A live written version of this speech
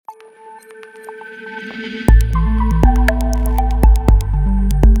This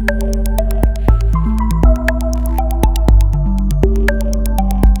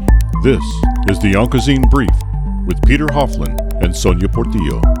is the Onco'Zine Brief with Peter Hofland and Sonia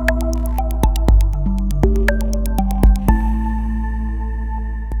Portillo.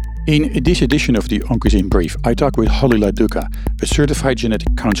 In this edition of the Onco'Zine Brief, I talk with Holly LaDuca, a certified genetic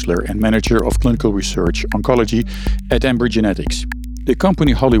counselor and manager of clinical research oncology at Ambry Genetics. The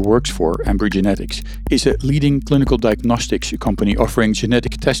company Holly works for, Ambry Genetics, is a leading clinical diagnostics company offering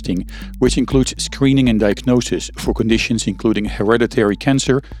genetic testing, which includes screening and diagnosis for conditions including hereditary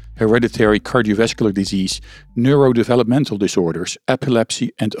cancer, hereditary cardiovascular disease, neurodevelopmental disorders,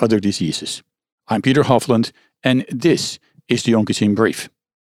 epilepsy, and other diseases. I'm Peter Hofland, and this is the Onco'Zine Brief.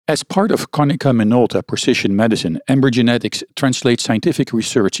 As part of Konica Minolta Precision Medicine, Ambry Genetics translates scientific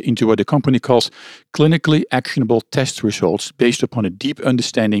research into what the company calls clinically actionable test results based upon a deep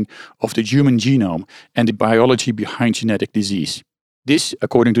understanding of the human genome and the biology behind genetic disease. This,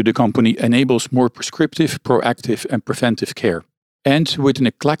 according to the company, enables more prescriptive, proactive, and preventive care. And with an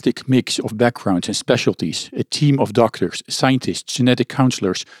eclectic mix of backgrounds and specialties, a team of doctors, scientists, genetic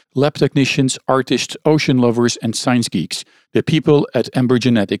counselors, lab technicians, artists, ocean lovers, and science geeks, the people at Ambry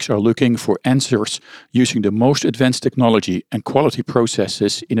Genetics are looking for answers using the most advanced technology and quality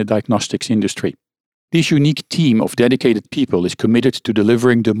processes in the diagnostics industry. This unique team of dedicated people is committed to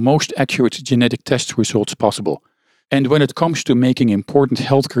delivering the most accurate genetic test results possible. And when it comes to making important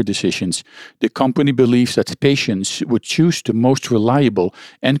healthcare decisions, the company believes that patients would choose the most reliable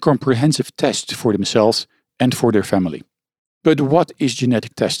and comprehensive test for themselves and for their family. But what is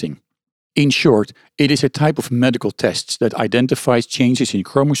genetic testing? In short, it is a type of medical test that identifies changes in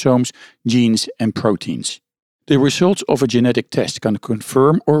chromosomes, genes, and proteins. The results of a genetic test can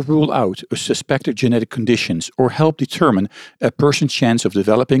confirm or rule out a suspected genetic conditions or help determine a person's chance of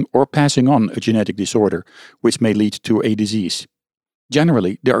developing or passing on a genetic disorder, which may lead to a disease.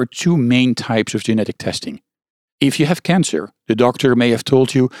 Generally, there are two main types of genetic testing. If you have cancer, the doctor may have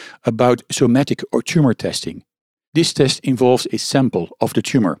told you about somatic or tumor testing. This test involves a sample of the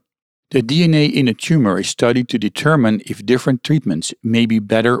tumor. The DNA in a tumor is studied to determine if different treatments may be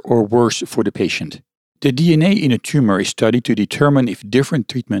better or worse for the patient. The DNA in a tumor is studied to determine if different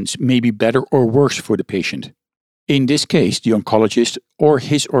treatments may be better or worse for the patient. In this case, the oncologist or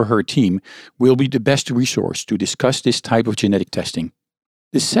his or her team will be the best resource to discuss this type of genetic testing.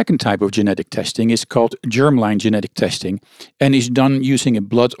 The second type of genetic testing is called germline genetic testing and is done using a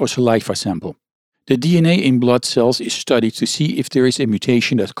blood or saliva sample. The DNA in blood cells is studied to see if there is a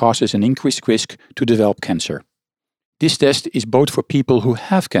mutation that causes an increased risk to develop cancer. This test is both for people who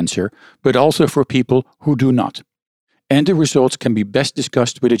have cancer, but also for people who do not. And the results can be best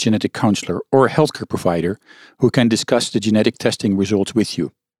discussed with a genetic counselor or a healthcare provider who can discuss the genetic testing results with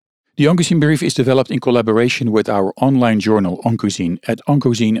you. The Onco'Zine Brief is developed in collaboration with our online journal Onco'Zine at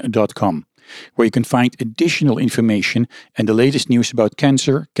oncozine.com, where you can find additional information and the latest news about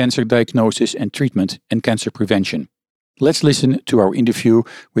cancer, cancer diagnosis and treatment, and cancer prevention. Let's listen to our interview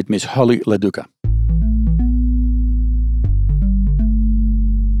with Ms. Holly LaDuca.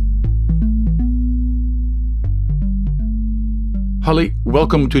 Holly,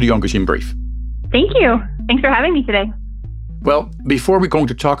 welcome to the Onco'Zine Brief. Thank you. Thanks for having me today. Well, before we're going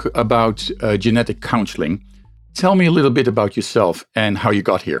to talk about genetic counseling, tell me a little bit about yourself and how you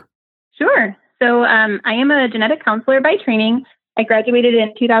got here. Sure. So I am a genetic counselor by training. I graduated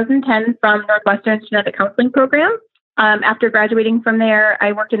in 2010 from Northwestern's genetic counseling program. After graduating from there,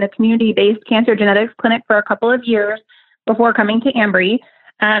 I worked in a community-based cancer genetics clinic for a couple of years before coming to Ambry.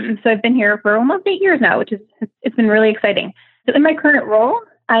 So I've been here for almost 8 years now, it's been really exciting. So in my current role,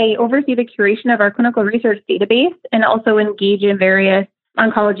 I oversee the curation of our clinical research database and also engage in various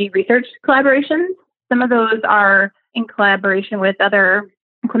oncology research collaborations. Some of those are in collaboration with other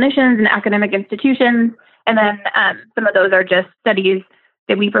clinicians and academic institutions, and then some of those are just studies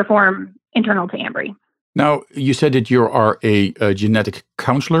that we perform internal to Ambry. Now, you said that you are a genetic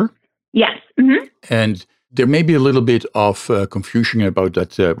counselor. Yes. Mm-hmm. And there may be a little bit of confusion about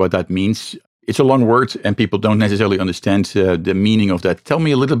that, what that means. It's a long word and people don't necessarily understand the meaning of that. Tell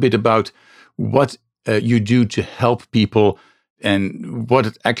me a little bit about what you do to help people and what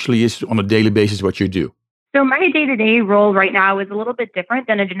it actually is on a daily basis what you do. So my day-to-day role right now is a little bit different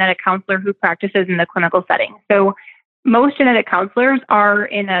than a genetic counselor who practices in the clinical setting. So most genetic counselors are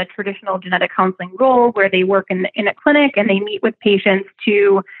in a traditional genetic counseling role where they work in a clinic and they meet with patients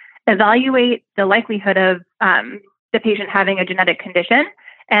to evaluate the likelihood of the patient having a genetic condition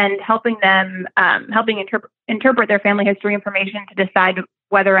and helping them, interpret their family history information to decide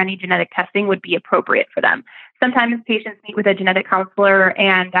whether any genetic testing would be appropriate for them. Sometimes patients meet with a genetic counselor,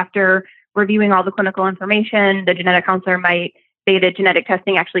 and after reviewing all the clinical information, the genetic counselor might say that genetic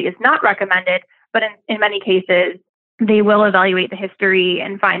testing actually is not recommended, but in many cases, they will evaluate the history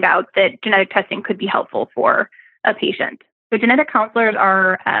and find out that genetic testing could be helpful for a patient. So genetic counselors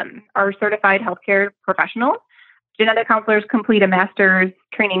are certified healthcare professionals. Genetic counselors complete a master's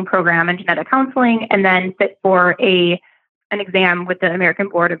training program in genetic counseling and then sit for an exam with the American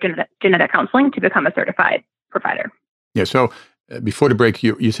Board of Genetic Counseling to become a certified provider. Yeah, so before the break,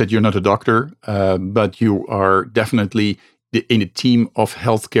 you said you're not a doctor, but you are definitely in a team of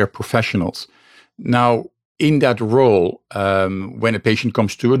healthcare professionals. Now, in that role, when a patient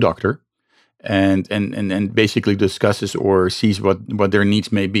comes to a doctor and basically discusses or sees what their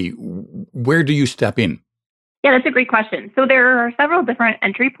needs may be, where do you step in? Yeah, that's a great question. So there are several different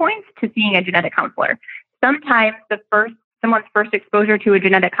entry points to seeing a genetic counselor. Sometimes someone's first exposure to a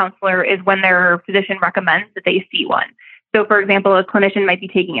genetic counselor is when their physician recommends that they see one. So, for example, a clinician might be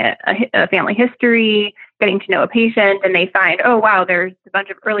taking a family history, getting to know a patient, and they find, oh, wow, there's a bunch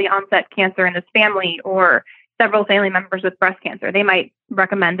of early onset cancer in this family or several family members with breast cancer. They might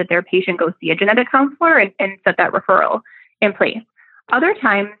recommend that their patient go see a genetic counselor and set that referral in place. Other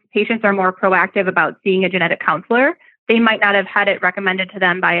times, patients are more proactive about seeing a genetic counselor. They might not have had it recommended to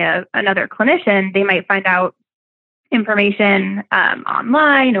them by another clinician. They might find out information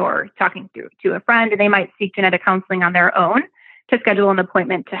online or talking to a friend, and they might seek genetic counseling on their own to schedule an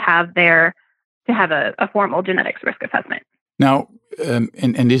appointment to have a formal genetics risk assessment. Now,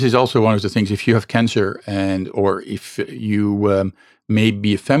 and this is also one of the things, if you have cancer or if you may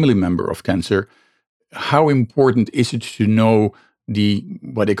be a family member of cancer, how important is it to know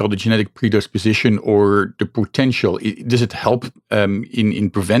what they call the genetic predisposition or the potential? Does it help in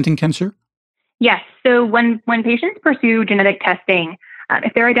preventing cancer? Yes. So when patients pursue genetic testing,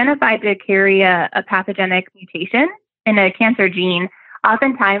 if they're identified to carry a pathogenic mutation in a cancer gene,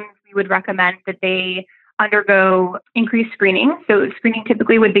 oftentimes we would recommend that they undergo increased screening. So screening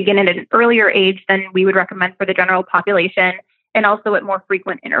typically would begin at an earlier age than we would recommend for the general population, and also at more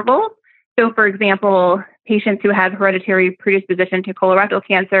frequent intervals. So, for example, patients who have hereditary predisposition to colorectal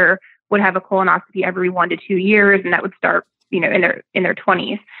cancer would have a colonoscopy every 1 to 2 years, and that would start, in their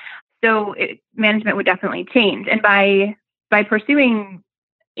 20s. So management would definitely change. And by pursuing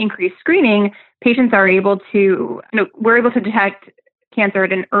increased screening, patients are able to, we're able to detect cancer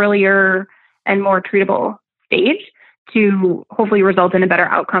at an earlier and more treatable stage to hopefully result in a better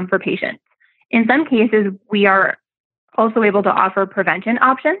outcome for patients. In some cases, we are also able to offer prevention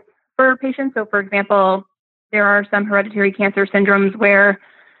options for patients. So, for example, there are some hereditary cancer syndromes where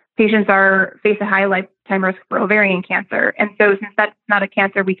patients face a high lifetime risk for ovarian cancer. And so since that's not a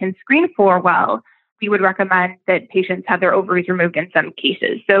cancer we can screen for well, we would recommend that patients have their ovaries removed in some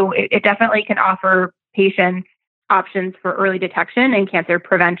cases. So it definitely can offer patients options for early detection and cancer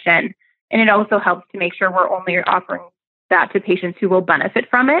prevention. And it also helps to make sure we're only offering that to patients who will benefit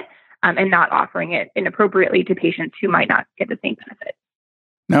from it and not offering it inappropriately to patients who might not get the same benefit.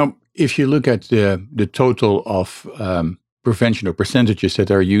 Now, if you look at the total of prevention or percentages that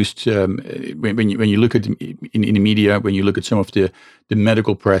are used when you look at in the media, when you look at some of the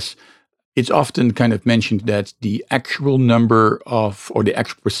medical press, it's often kind of mentioned that the actual number of or the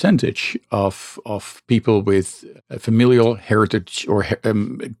actual percentage of people with familial heritage or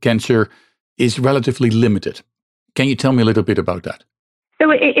cancer is relatively limited. Can you tell me a little bit about that? So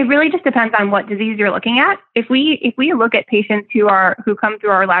it really just depends on what disease you're looking at. If we look at patients who come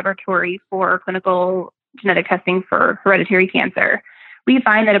through our laboratory for clinical genetic testing for hereditary cancer, we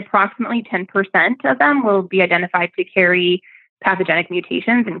find that approximately 10% of them will be identified to carry pathogenic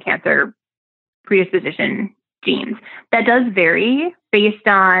mutations in cancer predisposition genes. That does vary based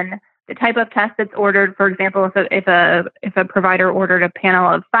on the type of test that's ordered. For example, if a provider ordered a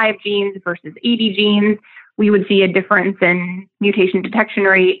panel of 5 genes versus 80 genes, we would see a difference in mutation detection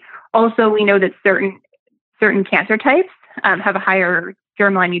rate. Also, we know that certain cancer types have a higher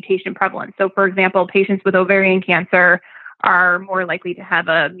germline mutation prevalence. So, for example, patients with ovarian cancer are more likely to have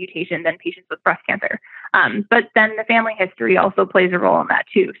a mutation than patients with breast cancer. But then the family history also plays a role in that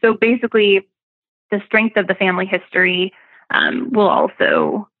too. So basically, the strength of the family history will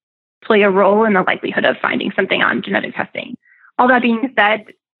also play a role in the likelihood of finding something on genetic testing. All that being said,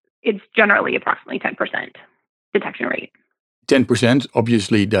 it's generally approximately 10% detection rate. 10%,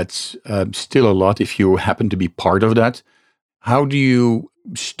 obviously, that's still a lot if you happen to be part of that. How do you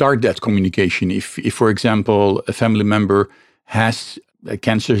start that communication? If for example, a family member has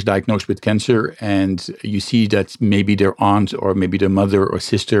cancer, is diagnosed with cancer, and you see that maybe their aunt or maybe their mother or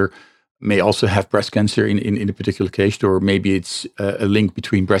sister may also have breast cancer in a particular case, or maybe it's a link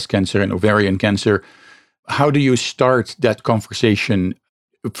between breast cancer and ovarian cancer. How do you start that conversation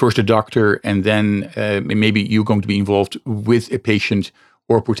first a doctor, and then maybe you're going to be involved with a patient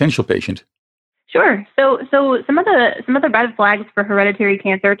or a potential patient? Sure. So some of the red flags for hereditary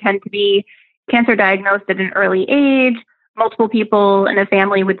cancer tend to be cancer diagnosed at an early age, multiple people in a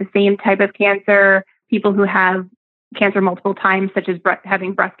family with the same type of cancer, people who have cancer multiple times, such as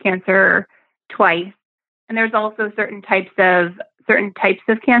having breast cancer twice. And there's also certain types of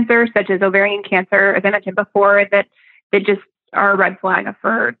cancer, such as ovarian cancer, as I mentioned before, that just are a red flag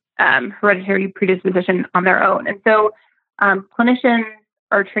for hereditary predisposition on their own. And so clinicians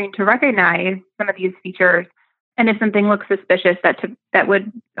are trained to recognize some of these features, and if something looks suspicious, that would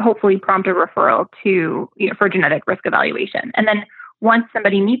hopefully prompt a referral to for genetic risk evaluation. And then once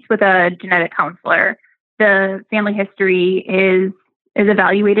somebody meets with a genetic counselor, the family history is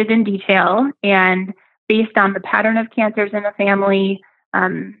evaluated in detail, and based on the pattern of cancers in the family,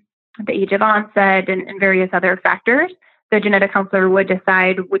 the age of onset, and various other factors, the genetic counselor would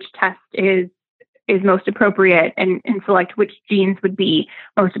decide which test is most appropriate and select which genes would be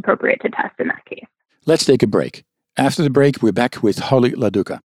most appropriate to test in that case. Let's take a break. After the break, we're back with Holly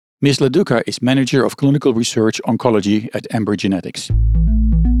LaDuca. Ms. LaDuca is Manager of Clinical Research Oncology at Ambry Genetics.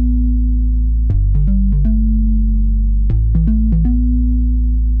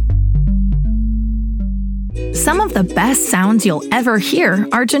 Some of the best sounds you'll ever hear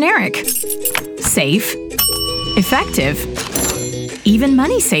are generic, safe, effective, even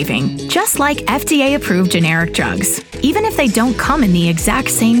money-saving, just like FDA-approved generic drugs. Even if they don't come in the exact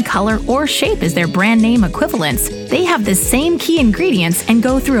same color or shape as their brand name equivalents, they have the same key ingredients and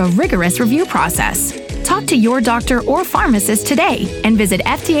go through a rigorous review process. Talk to your doctor or pharmacist today and visit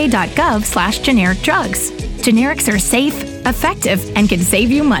fda.gov/generic drugs. Generics are safe, effective, and can save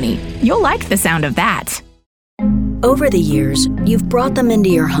you money. You'll like the sound of that. Over the years, you've brought them into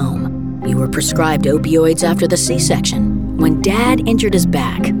your home. You were prescribed opioids after the C-section, when Dad injured his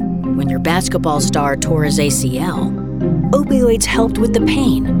back, when your basketball star tore his ACL. Opioids helped with the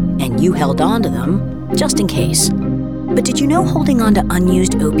pain, and you held on to them just in case. But did you know holding on to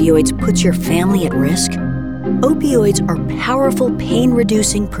unused opioids puts your family at risk? Opioids are powerful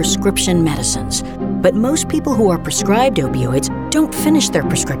pain-reducing prescription medicines, but most people who are prescribed opioids don't finish their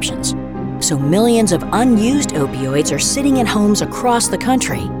prescriptions. So millions of unused opioids are sitting in homes across the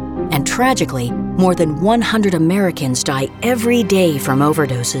country. And tragically, more than 100 Americans die every day from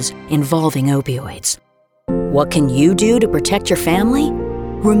overdoses involving opioids. What can you do to protect your family?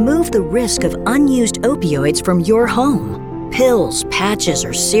 Remove the risk of unused opioids from your home. Pills, patches,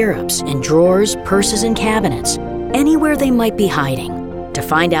 or syrups in drawers, purses, and cabinets, anywhere they might be hiding. To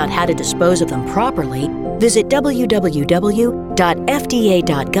find out how to dispose of them properly, visit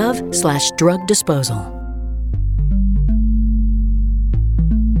www.fda.gov/drug disposal.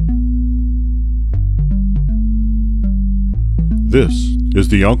 This is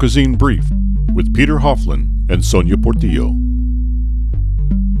the Onco'Zine Brief with Peter Hofland and Sonia Portillo.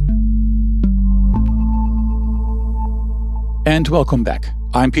 And welcome back.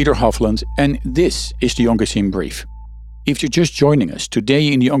 I'm Peter Hofland, and this is the Onco'Zine Brief. If you're just joining us, today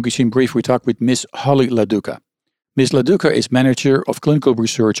in the Onco'Zine Brief we talk with Ms. Holly LaDuca. Ms. LaDuca is Manager of Clinical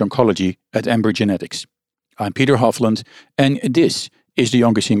Research Oncology at Ambry Genetics. I'm Peter Hofland, and this is the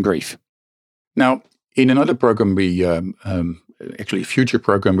Onco'Zine Brief. Now, in another program, actually a future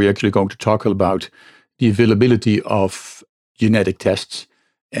program, we're actually going to talk about the availability of genetic tests.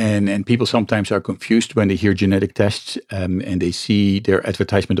 And people sometimes are confused when they hear genetic tests and they see their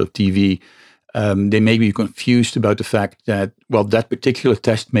advertisement of TV. They may be confused about the fact that, well, that particular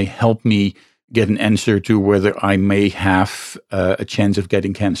test may help me get an answer to whether I may have a chance of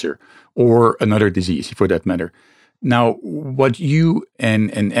getting cancer or another disease for that matter. Now, what you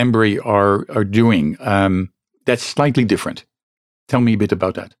and Ambry are doing, that's slightly different. Tell me a bit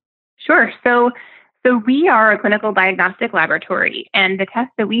about that. Sure. So we are a clinical diagnostic laboratory, and the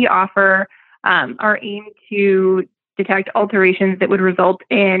tests that we offer are aimed to detect alterations that would result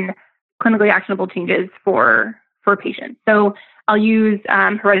in clinically actionable changes for patients. So I'll use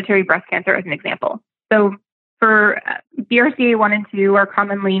hereditary breast cancer as an example. So for BRCA1 and 2 are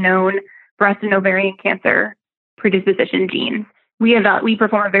commonly known breast and ovarian cancer predisposition genes. We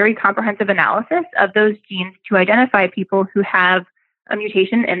perform a very comprehensive analysis of those genes to identify people who have a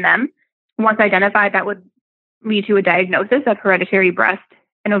mutation in them. Once identified, that would lead to a diagnosis of hereditary breast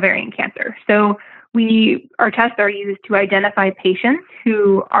and ovarian cancer. So our tests are used to identify patients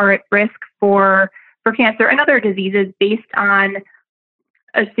who are at risk for cancer and other diseases based on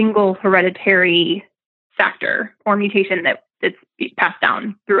a single hereditary factor or mutation that's passed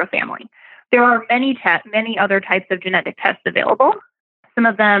down through a family. There are many other types of genetic tests available. Some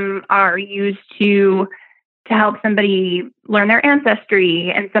of them are used to help somebody learn their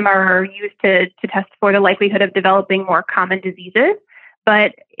ancestry, and some are used to test for the likelihood of developing more common diseases.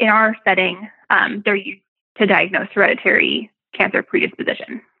 But in our setting, they're used to diagnose hereditary cancer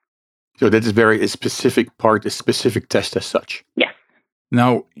predisposition. So that is a specific part, a specific test as such. Yes.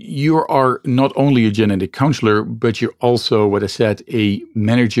 Now, you are not only a genetic counselor, but you're also, what I said, a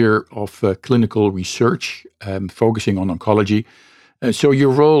manager of clinical research, focusing on oncology. So your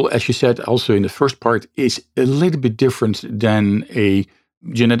role, as you said, also in the first part, is a little bit different than a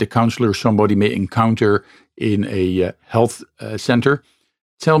genetic counselor somebody may encounter in a health center.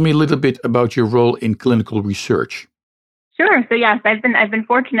 Tell me a little bit about your role in clinical research. Sure. So yes, I've been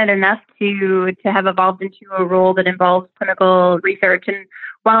fortunate enough to have evolved into a role that involves clinical research. And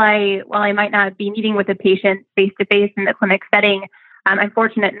while I might not be meeting with a patient face to face in the clinic setting, I'm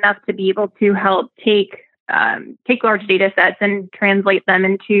fortunate enough to be able to help take large data sets and translate them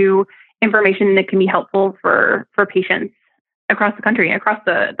into information that can be helpful for patients across the country and across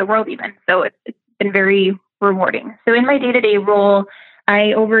the world even. So it's been very rewarding. So in my day-to-day role,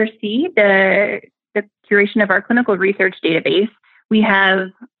 I oversee the curation of our clinical research database. We have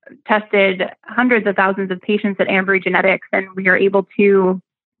tested hundreds of thousands of patients at Ambry Genetics, and we are able to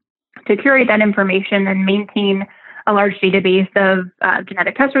curate that information and maintain a large database of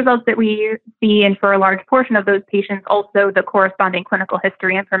genetic test results that we see, and for a large portion of those patients, also the corresponding clinical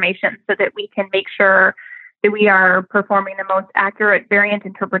history information, so that we can make sure that we are performing the most accurate variant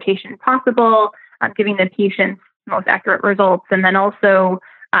interpretation possible, giving the patients the most accurate results, and then also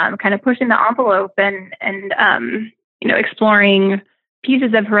kind of pushing the envelope and exploring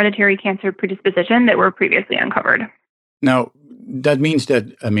pieces of hereditary cancer predisposition that were previously uncovered. Now, that means that,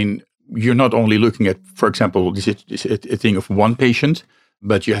 you're not only looking at, for example, this is a thing of one patient,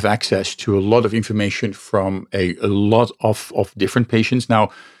 but you have access to a lot of information from a lot of different patients. Now,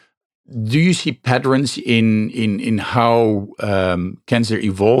 do you see patterns in how cancer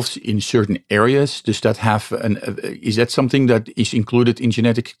evolves in certain areas? Does that have is that something that is included in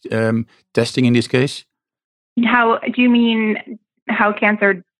genetic testing in this case? How do you mean how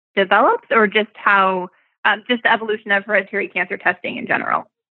cancer develops, or just how just the evolution of hereditary cancer testing in general?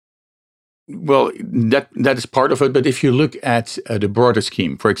 Well, that is part of it. But if you look at the broader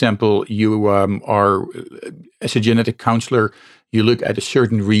scheme, for example, you are, as a genetic counselor, you look at a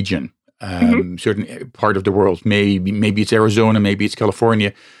certain region, certain part of the world. Maybe it's Arizona, maybe it's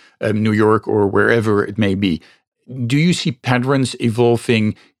California, New York, or wherever it may be. Do you see patterns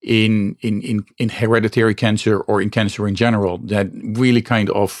evolving in hereditary cancer or in cancer in general that really kind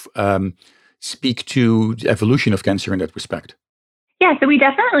of speak to the evolution of cancer in that respect? Yeah, so we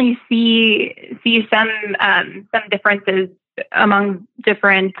definitely see some differences among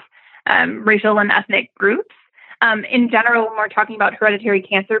different racial and ethnic groups. In general, when we're talking about hereditary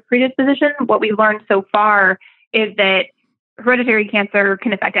cancer predisposition, what we've learned so far is that hereditary cancer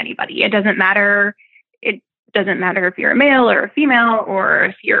can affect anybody. It doesn't matter if you're a male or a female, or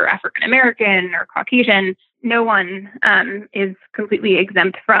if you're African American or Caucasian. No one is completely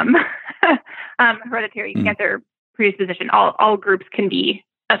exempt from hereditary cancer predisposition. All groups can be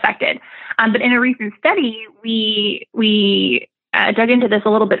affected. But in a recent study, we dug into this a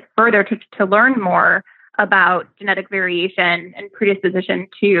little bit further to learn more about genetic variation and predisposition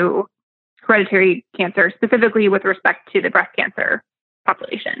to hereditary cancer, specifically with respect to the breast cancer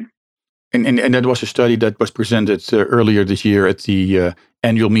population. And that was a study that was presented earlier this year at the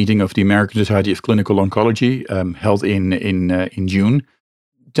annual meeting of the American Society of Clinical Oncology, held in June.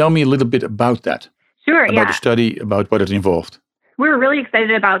 Tell me a little bit about that. Sure, about the study, about what it involved. We were really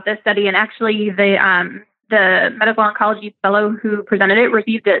excited about this study, and actually the medical oncology fellow who presented it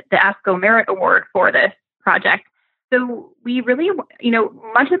received the ASCO Merit Award for this project. So we really,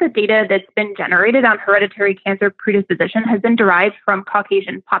 much of the data that's been generated on hereditary cancer predisposition has been derived from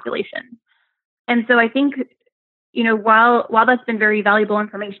Caucasian populations. And so I think, while that's been very valuable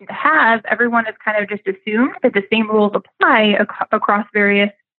information to have, everyone has kind of just assumed that the same rules apply across various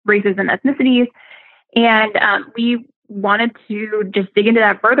races and ethnicities. And we wanted to just dig into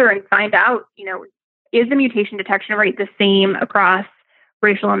that further and find out, is the mutation detection rate the same across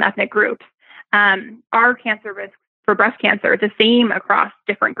racial and ethnic groups? Are cancer risks for breast cancer the same across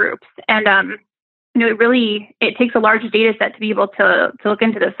different groups? And, it takes a large data set to be able to look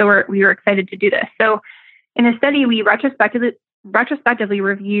into this. So we were excited to do this. So in the study, we retrospectively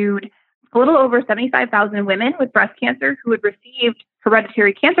reviewed a little over 75,000 women with breast cancer who had received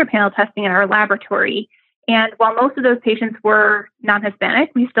hereditary cancer panel testing in our laboratory. And while most of those patients were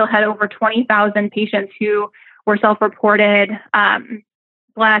non-Hispanic, we still had over 20,000 patients who were self-reported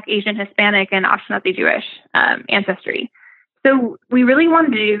Black, Asian, Hispanic, and Ashkenazi Jewish ancestry. So we really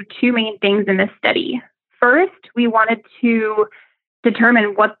wanted to do two main things in this study. first, we wanted to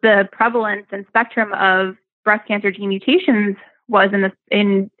determine what the prevalence and spectrum of breast cancer gene mutations was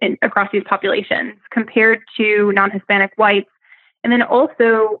in across these populations compared to non-Hispanic whites. And then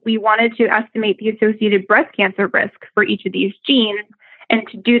also, we wanted to estimate the associated breast cancer risk for each of these genes. And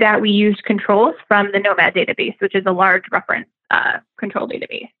to do that, we used controls from the NOMAD database, which is a large reference control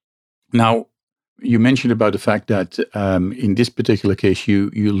database. Now, you mentioned about the fact that in this particular case, you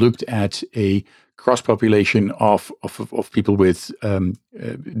looked at a cross-population of people with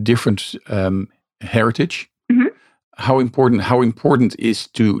different heritage. Mm-hmm. How important is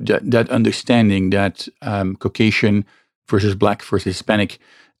to that understanding that Caucasian versus Black versus Hispanic,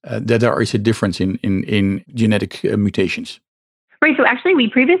 that there is a difference in genetic mutations? Right. So actually, we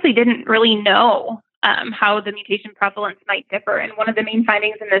previously didn't really know how the mutation prevalence might differ. And one of the main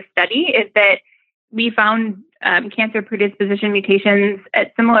findings in this study is that we found cancer predisposition mutations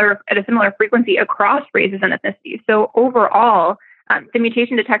at a similar frequency across races and ethnicities. So overall, the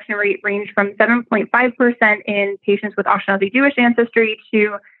mutation detection rate ranged from 7.5% in patients with Ashkenazi Jewish ancestry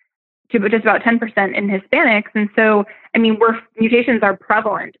to just about 10% in Hispanics. And so, mutations are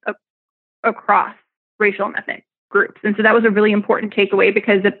prevalent across racial and ethnic groups. And so that was a really important takeaway,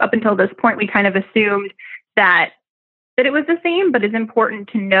 because up until this point, we kind of assumed that it was the same, but it's important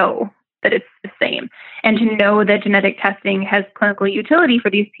to know that it's the same and to know that genetic testing has clinical utility for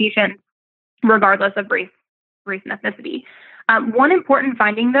these patients, regardless of race and ethnicity. One important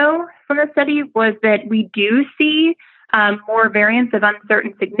finding, though, from the study was that we do see more variants of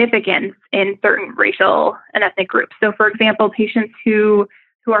uncertain significance in certain racial and ethnic groups. So, for example, patients who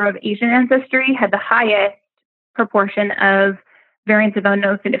are of Asian ancestry had the highest proportion of variants of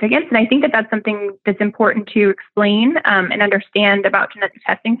unknown significance. And I think that that's something that's important to explain and understand about genetic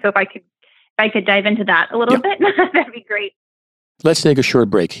testing. So if I could dive into that a little bit, that'd be great. Let's take a short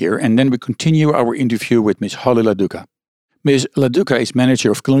break here, and then we continue our interview with Ms. Holly LaDuca. Ms. LaDuca is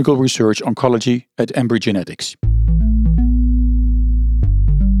Manager of Clinical Research Oncology at Ambry Genetics.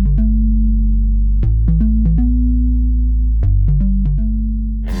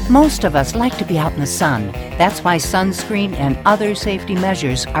 Most of us like to be out in the sun. That's why sunscreen and other safety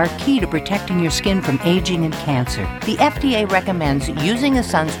measures are key to protecting your skin from aging and cancer. The FDA recommends using a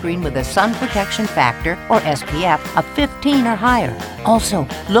sunscreen with a sun protection factor, or SPF, of 15 or higher. Also,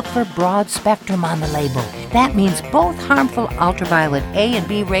 look for broad spectrum on the label. That means both harmful ultraviolet A and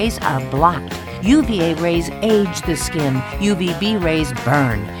B rays are blocked. UVA rays age the skin, UVB rays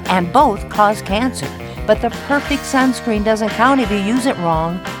burn, and both cause cancer. But the perfect sunscreen doesn't count if you use it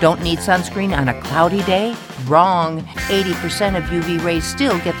wrong. Don't need sunscreen on a cloudy day? Wrong. 80% of UV rays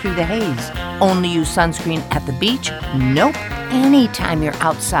still get through the haze. Only use sunscreen at the beach? Nope. Anytime you're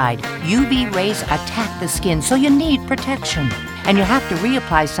outside, UV rays attack the skin, so you need protection. And you have to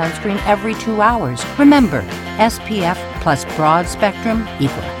reapply sunscreen every 2 hours. Remember, SPF plus broad spectrum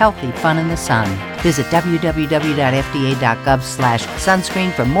equal healthy fun in the sun. Visit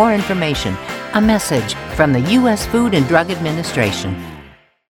www.fda.gov/sunscreen for more information. A message from the U.S. Food and Drug Administration.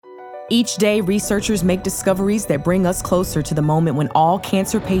 Each day, researchers make discoveries that bring us closer to the moment when all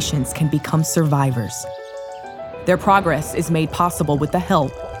cancer patients can become survivors. Their progress is made possible with the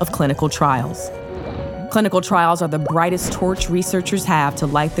help of clinical trials. Clinical trials are the brightest torch researchers have to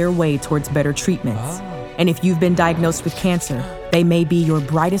light their way towards better treatments. And if you've been diagnosed with cancer, they may be your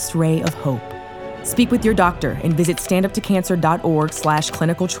brightest ray of hope. Speak with your doctor and visit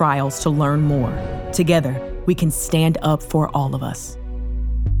standuptocancer.org/clinical trials to learn more. Together, we can stand up for all of us.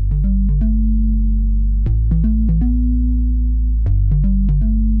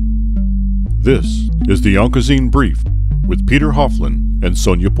 This is the Onco'Zine Brief with Peter Hofland and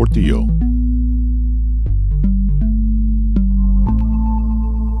Sonia Portillo.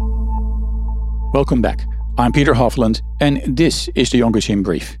 Welcome back. I'm Peter Hofland, and this is the Onco'Zine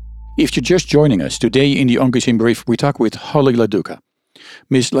Brief. If you're just joining us, today in the Onco'Zine Brief, we talk with Holly LaDuca.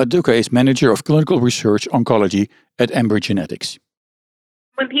 Ms. LaDuca is Manager of Clinical Research Oncology at Ambry Genetics.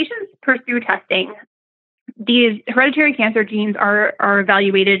 When patients pursue testing, these hereditary cancer genes are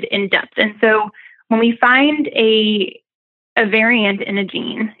evaluated in depth. And so when we find a variant in a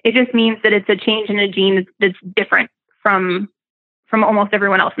gene, it just means that it's a change in a gene that's different from almost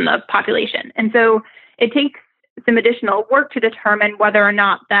everyone else in the population. And so it takes some additional work to determine whether or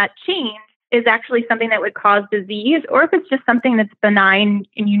not that change is actually something that would cause disease, or if it's just something that's benign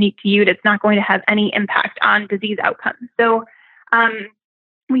and unique to you, that's not going to have any impact on disease outcomes. So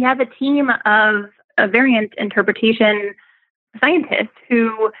we have a team of variant interpretation scientists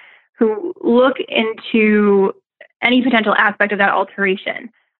who look into any potential aspect of that alteration.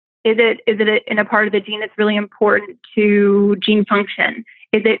 Is it in a part of the gene that's really important to gene function?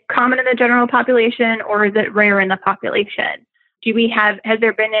 Is it common in the general population, or is it rare in the population? Has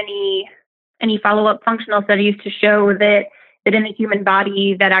there been any follow-up functional studies to show that in the human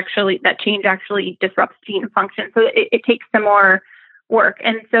body that change actually disrupts gene function? So it takes some more work.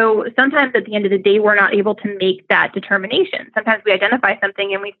 And so sometimes at the end of the day, we're not able to make that determination. Sometimes we identify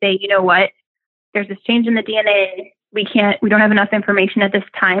something and we say, you know what, there's this change in the DNA. We don't have enough information at this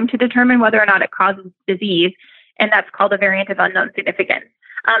time to determine whether or not it causes disease. And that's called a variant of unknown significance.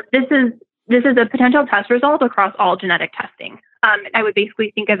 This is a potential test result across all genetic testing. I would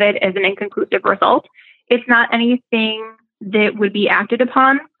basically think of it as an inconclusive result. It's not anything that would be acted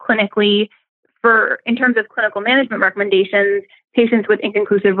upon clinically. In terms of clinical management recommendations, patients with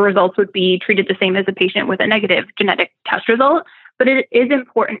inconclusive results would be treated the same as a patient with a negative genetic test result. But it is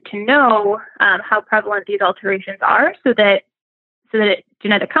important to know how prevalent these alterations are so that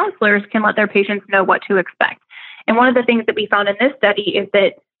genetic counselors can let their patients know what to expect. And one of the things that we found in this study is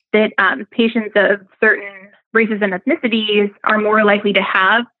that patients of certain races and ethnicities are more likely to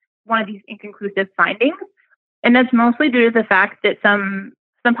have one of these inconclusive findings. And that's mostly due to the fact that some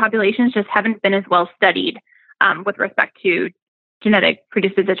populations just haven't been as well studied with respect to genetic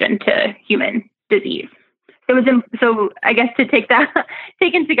predisposition to human disease. So I guess to take that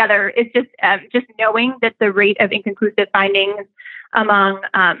taken together, it's just knowing that the rate of inconclusive findings among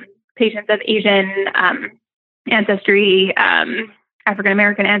patients of Asian ancestry, African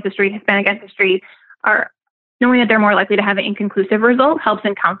American ancestry, Hispanic ancestry, are knowing that they're more likely to have an inconclusive result helps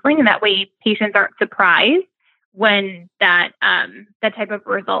in counseling, and that way patients aren't surprised when that type of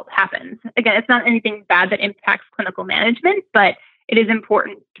result happens. Again, it's not anything bad that impacts clinical management, but it is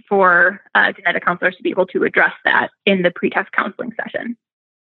important for genetic counselors to be able to address that in the pre-test counseling session.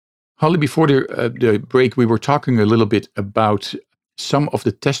 Holly, before the break, we were talking a little bit about some of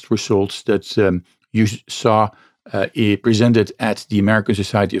the test results that you saw presented at the American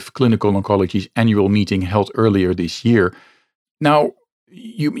Society of Clinical Oncology's annual meeting held earlier this year. Now,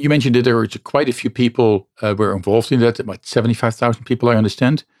 you mentioned that there were quite a few people were involved in that, about 75,000 people, I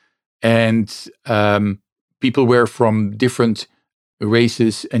understand, and people were from different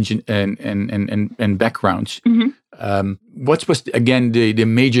races and backgrounds. Mm-hmm. What was again the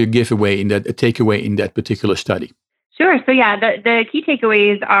major takeaway in that particular study? Sure. So yeah, the key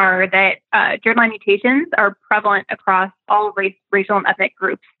takeaways are that germline mutations are prevalent across all racial and ethnic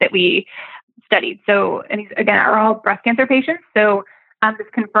groups that we studied. So, and these again are all breast cancer patients. So this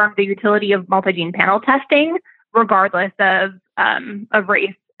confirmed the utility of multi-gene panel testing, regardless of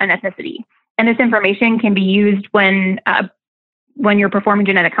race and ethnicity. And this information can be used when you're performing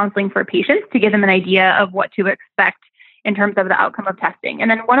genetic counseling for patients to give them an idea of what to expect in terms of the outcome of testing.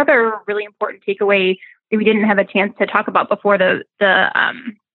 And then one other really important takeaway that we didn't have a chance to talk about before the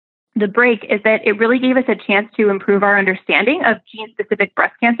break is that it really gave us a chance to improve our understanding of gene-specific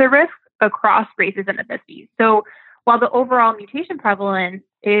breast cancer risks across races and ethnicities. So while the overall mutation prevalence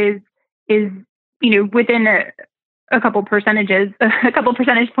is within a couple percentage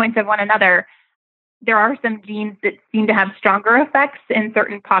points of one another, there are some genes that seem to have stronger effects in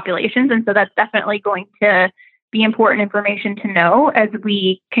certain populations. And so that's definitely going to be important information to know as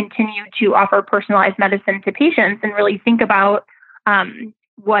we continue to offer personalized medicine to patients and really think about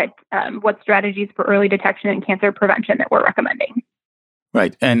what strategies for early detection and cancer prevention that we're recommending.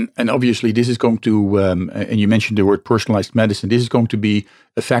 Right. And obviously this is going to, and you mentioned the word personalized medicine, this is going to be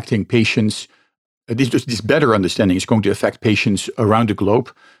affecting patients. This better understanding is going to affect patients around the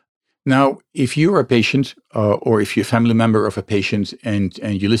globe. Now, if you're a patient or if you're a family member of a patient and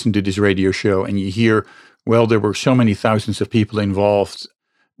you listen to this radio show and you hear, well, there were so many thousands of people involved,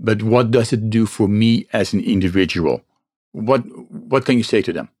 but what does it do for me as an individual? What can you say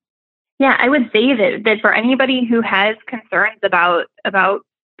to them? Yeah, I would say that for anybody who has concerns about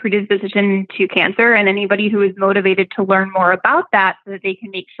predisposition to cancer and anybody who is motivated to learn more about that so that they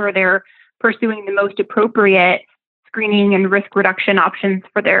can make sure they're pursuing the most appropriate screening and risk reduction options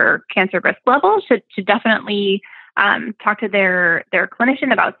for their cancer risk level should definitely talk to their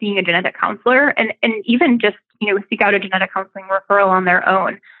clinician about seeing a genetic counselor and even just, seek out a genetic counseling referral on their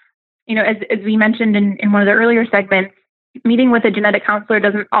own. As we mentioned in one of the earlier segments, meeting with a genetic counselor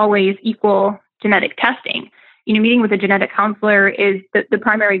doesn't always equal genetic testing. Meeting with a genetic counselor is the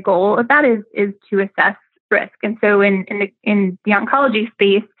primary goal of that is to assess risk. And so in the oncology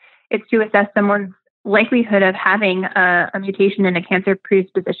space, it's to assess someone's likelihood of having a mutation in a cancer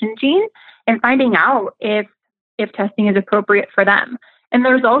predisposition gene and finding out if testing is appropriate for them. And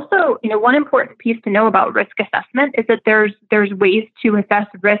there's also, one important piece to know about risk assessment is that there's ways to assess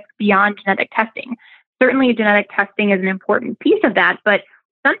risk beyond genetic testing. Certainly genetic testing is an important piece of that, but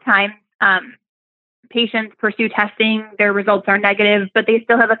sometimes patients pursue testing, their results are negative, but they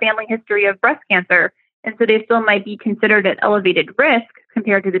still have a family history of breast cancer. And so they still might be considered at elevated risk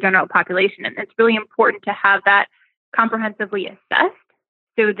compared to the general population. And it's really important to have that comprehensively assessed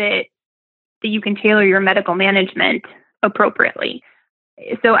so that you can tailor your medical management appropriately.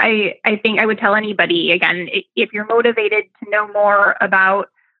 So I think I would tell anybody, again, if you're motivated to know more about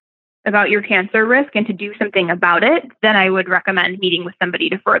your cancer risk and to do something about it, then I would recommend meeting with somebody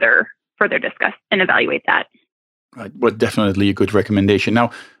to further discuss and evaluate that. Right. Well, definitely a good recommendation.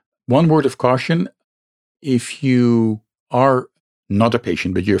 Now, one word of caution, if you are not a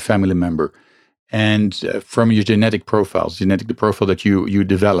patient, but you're a family member, and from your genetic the profile that you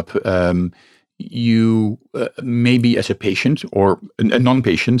develop, you maybe as a patient or a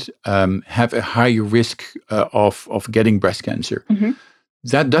non-patient have a higher risk of getting breast cancer. Mm-hmm.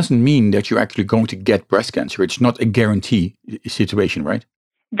 That doesn't mean that you're actually going to get breast cancer. It's not a guarantee situation, right?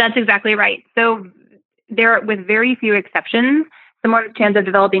 That's exactly right. So there, with very few exceptions, someone's chance of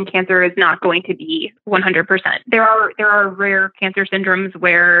developing cancer is not going to be 100%. There are rare cancer syndromes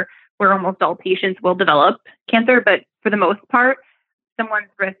where almost all patients will develop cancer, but for the most part, someone's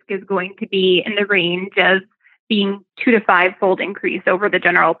risk is going to be in the range of being 2 to 5-fold increase over the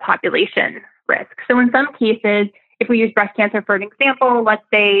general population risk. So in some cases, if we use breast cancer for an example, let's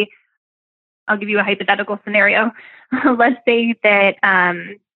say, I'll give you a hypothetical scenario. Let's say that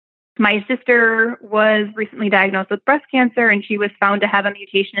my sister was recently diagnosed with breast cancer and she was found to have a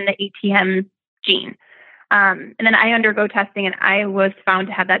mutation in the ATM gene. And then I undergo testing and I was found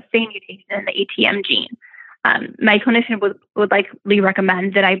to have that same mutation in the ATM gene. My clinician would likely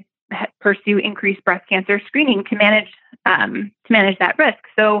recommend that I pursue increased breast cancer screening to manage that risk.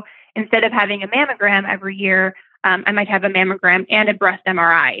 So instead of having a mammogram every year, I might have a mammogram and a breast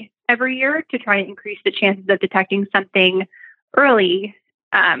MRI every year to try and increase the chances of detecting something early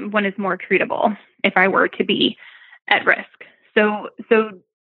when it's more treatable if I were to be at risk. So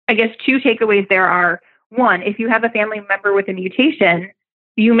I guess 2 takeaways there are, 1, if you have a family member with a mutation,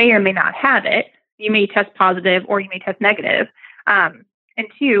 you may or may not have it. You may test positive or you may test negative. And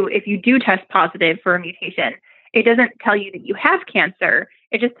 2, if you do test positive for a mutation, it doesn't tell you that you have cancer.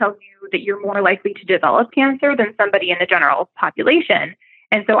 It just tells you that you're more likely to develop cancer than somebody in the general population.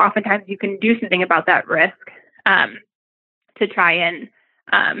 And so oftentimes you can do something about that risk to try and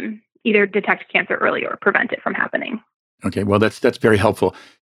either detect cancer early or prevent it from happening. Okay, well, that's very helpful.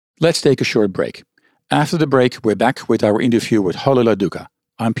 Let's take a short break. After the break, we're back with our interview with Holly LaDuca.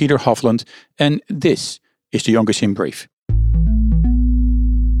 I'm Peter Hofland, and this is the Onco'Zine Brief.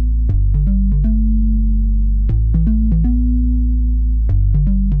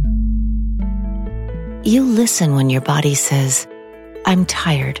 You listen when your body says, "I'm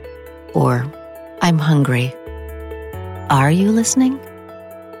tired," or "I'm hungry." Are you listening?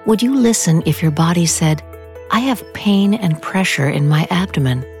 Would you listen if your body said, "I have pain and pressure in my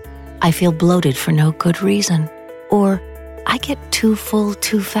abdomen. I feel bloated for no good reason," or "I get too full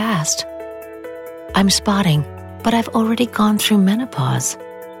too fast. I'm spotting, but I've already gone through menopause,"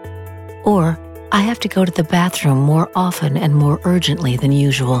 or "I have to go to the bathroom more often and more urgently than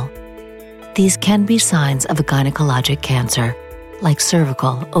usual." These can be signs of a gynecologic cancer, like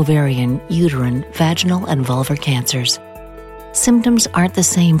cervical, ovarian, uterine, vaginal, and vulvar cancers. Symptoms aren't the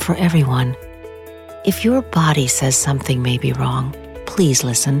same for everyone. If your body says something may be wrong, please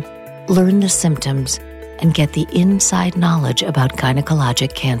listen, learn the symptoms, and get the inside knowledge about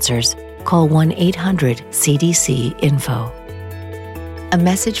gynecologic cancers. Call 1-800-CDC-INFO. A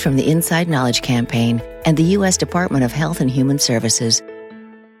message from the Inside Knowledge Campaign and the U.S. Department of Health and Human Services.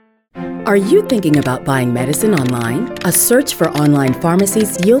 Are you thinking about buying medicine online? A search for online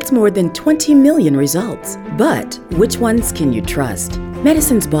pharmacies yields more than 20 million results. But which ones can you trust?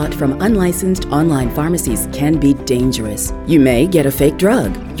 Medicines bought from unlicensed online pharmacies can be dangerous. You may get a fake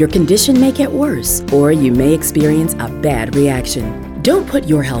drug, your condition may get worse, or you may experience a bad reaction. Don't put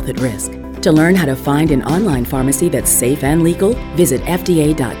your health at risk. To learn how to find an online pharmacy that's safe and legal, visit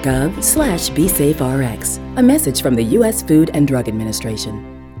fda.gov/BeSafeRx. A message from the U.S. Food and Drug Administration.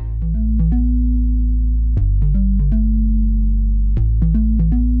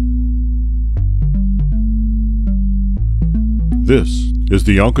 This is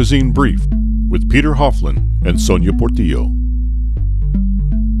the Onco'Zine Brief with Peter Hofland and Sonia Portillo.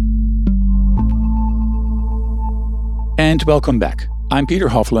 And welcome back. I'm Peter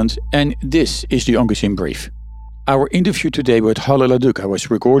Hofland, and this is the Onco'Zine Brief. Our interview today with Holly LaDuca was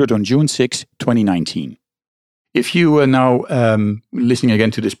recorded on June 6, 2019. If you are now listening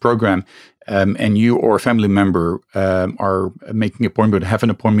again to this program and you or a family member are making an appointment, have an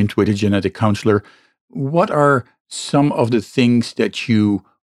appointment with a genetic counselor, what are some of the things that you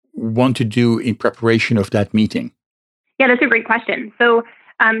want to do in preparation of that meeting? Yeah, that's a great question. So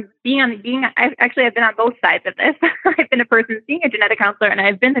I've been on both sides of this. I've been a person seeing a genetic counselor, and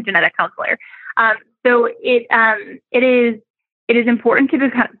I've been the genetic counselor. So it is important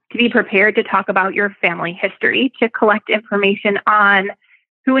to be prepared to talk about your family history, to collect information on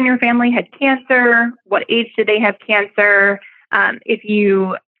who in your family had cancer, what age did they have cancer,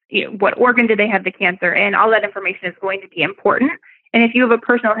 what organ did they have the cancer in. All that information is going to be important. And if you have a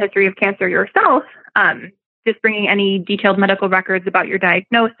personal history of cancer yourself, just bringing any detailed medical records about your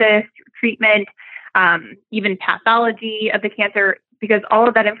diagnosis, your treatment, even pathology of the cancer, because all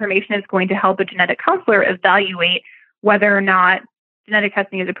of that information is going to help a genetic counselor evaluate whether or not genetic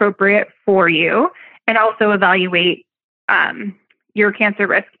testing is appropriate for you, and also evaluate your cancer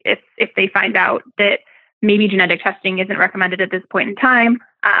risk if they find out that maybe genetic testing isn't recommended at this point in time.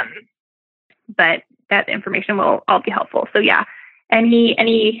 But that information will all be helpful. So yeah,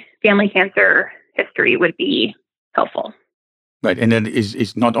 any family cancer history would be helpful. Right, and then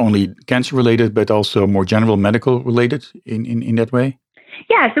is not only cancer related, but also more general medical related in that way?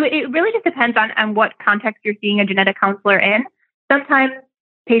 Yeah, so it really just depends on what context you're seeing a genetic counselor in. Sometimes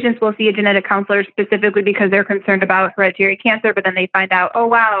patients will see a genetic counselor specifically because they're concerned about hereditary cancer, but then they find out, oh,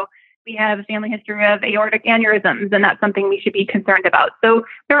 wow, we have a family history of aortic aneurysms, and that's something we should be concerned about. So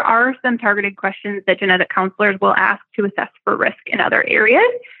there are some targeted questions that genetic counselors will ask to assess for risk in other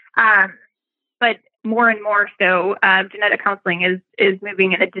areas. But more and more so, genetic counseling is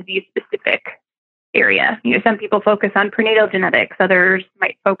moving in a disease-specific area. Some people focus on prenatal genetics, others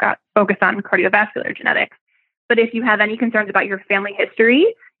might focus on cardiovascular genetics. But if you have any concerns about your family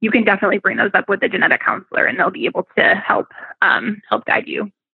history, you can definitely bring those up with the genetic counselor, and they'll be able to help guide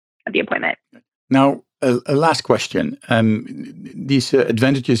you at the appointment. Now, a last question. These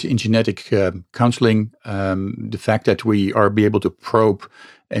advantages in genetic counseling, the fact that we are able to probe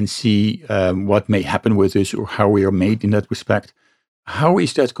and see what may happen with us or how we are made in that respect, how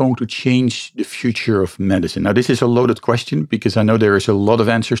is that going to change the future of medicine? Now, this is a loaded question because I know there is a lot of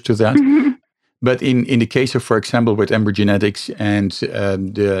answers to that. Mm-hmm. But in the case of, for example, with Ambry Genetics and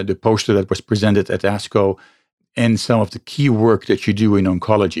the poster that was presented at ASCO and some of the key work that you do in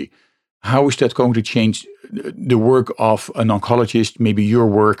oncology, how is that going to change the work of an oncologist, maybe your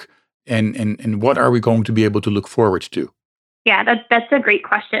work, and what are we going to be able to look forward to? Yeah, that's a great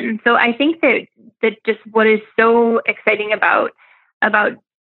question. So I think that just what is so exciting about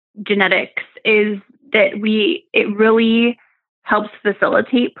genetics is that it really helps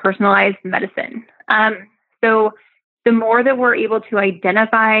facilitate personalized medicine. So the more that we're able to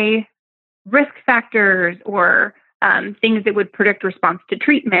identify risk factors or things that would predict response to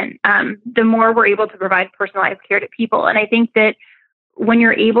treatment, the more we're able to provide personalized care to people. And I think that when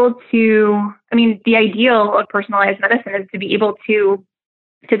you're able to, the ideal of personalized medicine is to be able to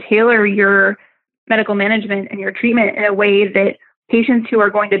tailor your medical management and your treatment in a way that patients who are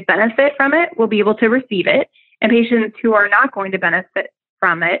going to benefit from it will be able to receive it, and patients who are not going to benefit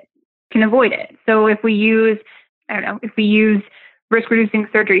from it can avoid it. So if we use risk-reducing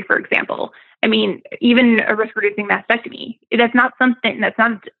surgery, for example, even a risk-reducing mastectomy, that's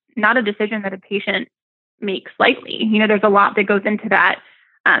not a decision that a patient makes lightly. There's a lot that goes into that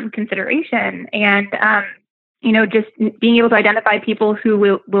consideration, and just being able to identify people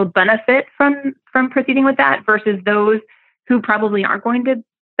who will benefit from proceeding with that versus those who probably aren't going to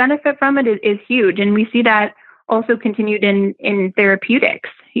benefit from it is huge. And we see that also continued in therapeutics.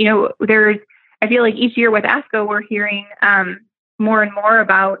 I feel like each year with ASCO, we're hearing more and more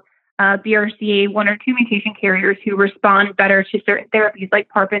about BRCA1 or 2 mutation carriers who respond better to certain therapies like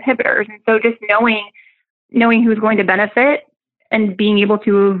PARP inhibitors. And so just knowing who's going to benefit and being able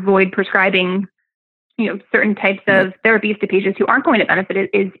to avoid prescribing, certain types of therapies to patients who aren't going to benefit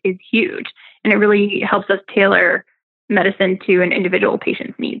is huge. And it really helps us tailor medicine to an individual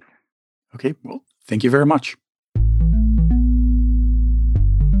patient's needs. Okay, well, thank you very much.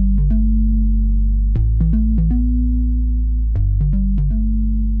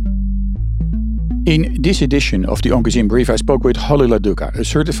 In this edition of the Onco'Zine Brief, I spoke with Holly LaDuca, a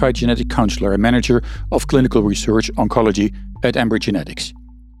certified genetic counselor and manager of clinical research oncology at Ambry Genetics.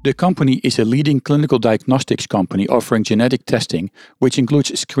 The company is a leading clinical diagnostics company offering genetic testing, which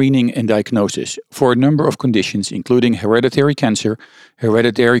includes screening and diagnosis for a number of conditions, including hereditary cancer,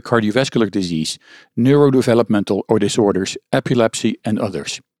 hereditary cardiovascular disease, neurodevelopmental or disorders, epilepsy, and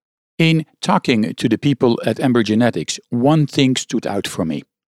others. In talking to the people at Ambry Genetics, one thing stood out for me.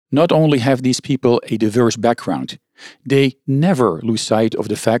 Not only have these people a diverse background, they never lose sight of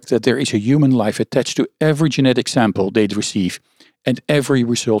the fact that there is a human life attached to every genetic sample they receive and every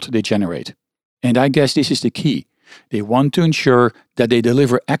result they generate. And I guess this is the key, They want to ensure that they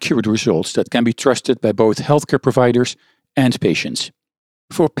deliver accurate results that can be trusted by both healthcare providers and patients.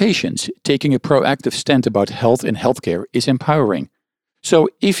 For patients, taking a proactive stand about health and healthcare is empowering. So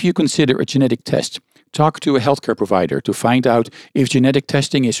if you consider a genetic test, talk to a healthcare provider to find out if genetic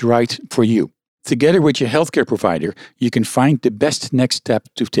testing is right for you. Together with your healthcare provider, you can find the best next step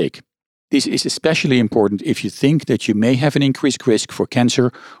to take. This is especially important if you think that you may have an increased risk for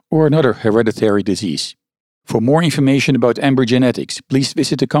cancer or another hereditary disease. For more information about Ambry Genetics, please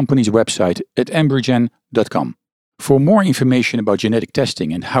visit the company's website at ambrygen.com. For more information about genetic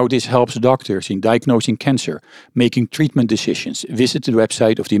testing and how this helps doctors in diagnosing cancer, making treatment decisions, visit the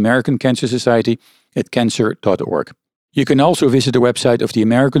website of the American Cancer Society at cancer.org. You can also visit the website of the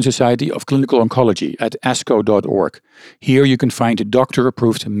American Society of Clinical Oncology at asco.org. Here you can find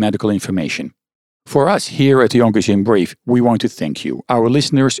doctor-approved medical information. For us here at the Onco'Zine Brief, we want to thank you, our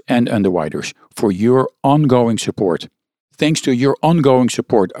listeners and underwriters, for your ongoing support. Thanks to your ongoing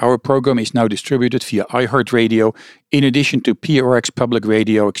support, our program is now distributed via iHeartRadio, in addition to PRX Public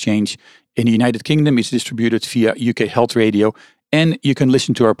Radio Exchange. In the United Kingdom, it's distributed via UK Health Radio, and you can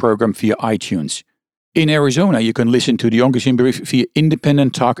listen to our program via iTunes. In Arizona, you can listen to the Onco'Zine Brief via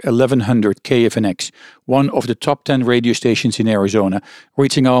Independent Talk 1100 KFNX, one of the top 10 radio stations in Arizona,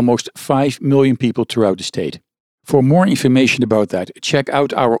 reaching almost 5 million people throughout the state. For more information about that, check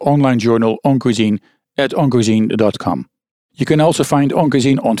out our online journal Onco'Zine at oncozine.com. You can also find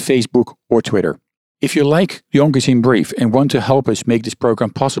Onco'Zine on Facebook or Twitter. If you like the Onco'Zine Brief and want to help us make this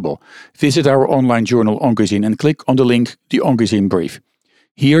program possible, visit our online journal Onco'Zine and click on the link The Onco'Zine Brief.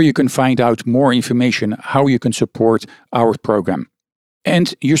 Here you can find out more information how you can support our program.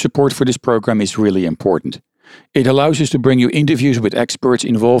 And your support for this program is really important. It allows us to bring you interviews with experts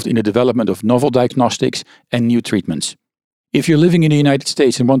involved in the development of novel diagnostics and new treatments. If you're living in the United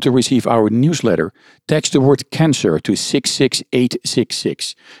States and want to receive our newsletter, text the word cancer to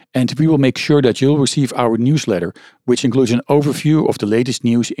 66866, and we will make sure that you'll receive our newsletter, which includes an overview of the latest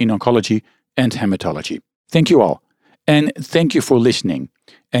news in oncology and hematology. Thank you all, and thank you for listening.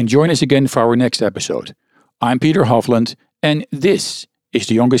 And join us again for our next episode. I'm Peter Hofland, and this is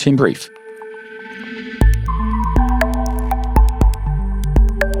the Onco'Zine Brief.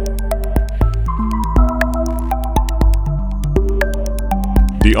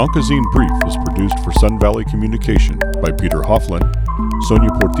 The Onco'Zine Brief is produced for Sun Valley Communication by Peter Hofland,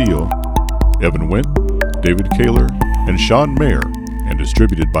 Sonia Portillo, Evan Wendt, David Kaler, and Sean Mayer, and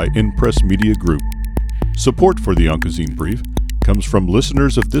distributed by InPress Media Group. Support for the Onco'Zine Brief comes from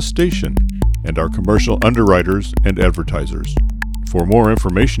listeners of this station and our commercial underwriters and advertisers. For more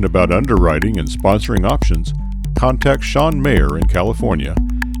information about underwriting and sponsoring options, contact Sean Mayer in California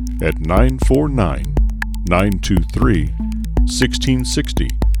at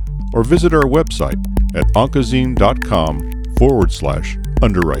 949-923-1660 or visit our website at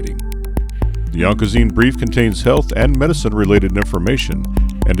oncozine.com/underwriting. The Onco'Zine Brief contains health and medicine-related information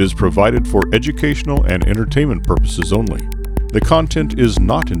and is provided for educational and entertainment purposes only. The content is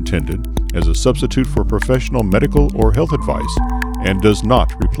not intended as a substitute for professional medical or health advice and does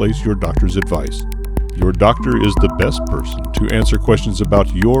not replace your doctor's advice. Your doctor is the best person to answer questions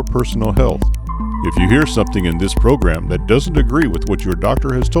about your personal health. If you hear something in this program that doesn't agree with what your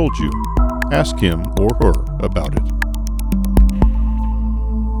doctor has told you, ask him or her about it.